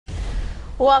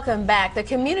Welcome back. The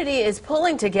community is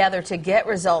pulling together to get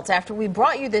results after we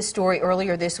brought you this story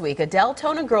earlier this week. A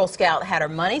Deltona Girl Scout had her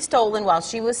money stolen while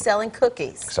she was selling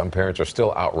cookies. Some parents are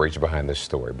still outraged behind this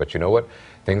story, but you know what?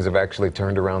 Things have actually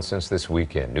turned around since this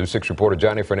weekend. News 6 reporter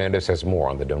Johnny Fernandez has more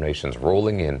on the donations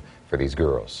rolling in for these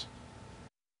girls.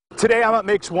 Today I'm at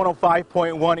Mix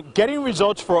 105.1 getting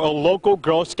results for a local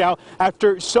Girl Scout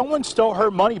after someone stole her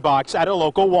money box at a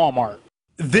local Walmart.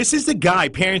 This is the guy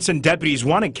parents and deputies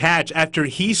want to catch after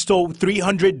he stole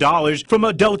 $300 from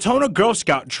a Deltona Girl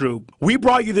Scout troop. We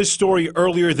brought you this story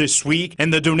earlier this week,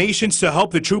 and the donations to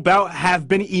help the troop out have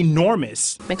been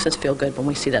enormous. Makes us feel good when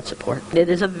we see that support. It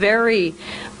is a very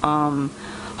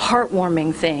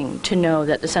heartwarming thing to know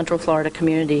that the Central Florida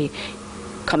community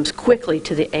comes quickly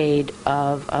to the aid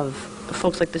of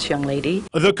folks like this young lady.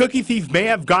 The cookie thief may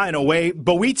have gotten away,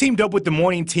 but we teamed up with the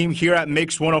morning team here at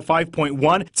Mix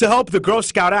 105.1 to help the Girl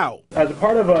Scout out. As a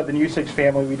part of the News 6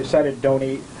 family, we decided to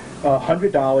donate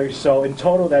 $100, so in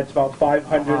total that's about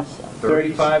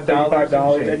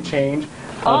 $535 and change.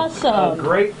 Awesome. A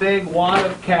great big wad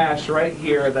of cash right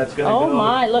here that's going to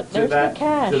go look, there's the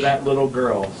cash. To that little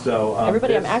girl. So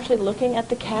everybody, I'm actually looking at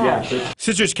the cash. Yeah,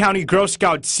 Citrus County Girl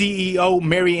Scout CEO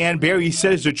Mary Ann Berry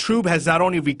says the troop has not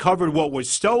only recovered what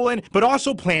was stolen, but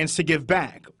also plans to give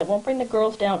back. It won't bring the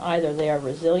girls down either. They are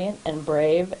resilient and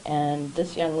brave, and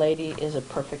this young lady is a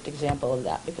perfect example of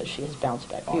that because she has bounced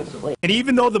back beautifully. And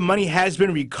even though the money has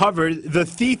been recovered, the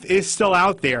thief is still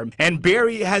out there, and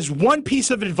Berry has one piece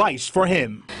of advice for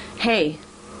him. Hey,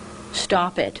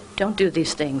 stop it. Don't do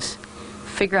these things.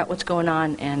 Figure out what's going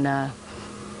on and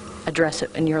address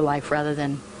it in your life rather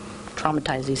than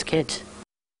traumatize these kids.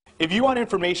 If you want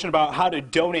information about how to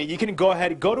donate, you can go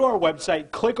ahead and go to our website,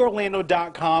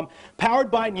 clickorlando.com,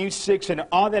 powered by News 6, and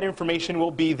all that information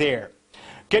will be there.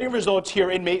 Getting results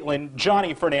here in Maitland,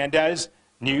 Johnny Fernandez,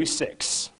 News 6.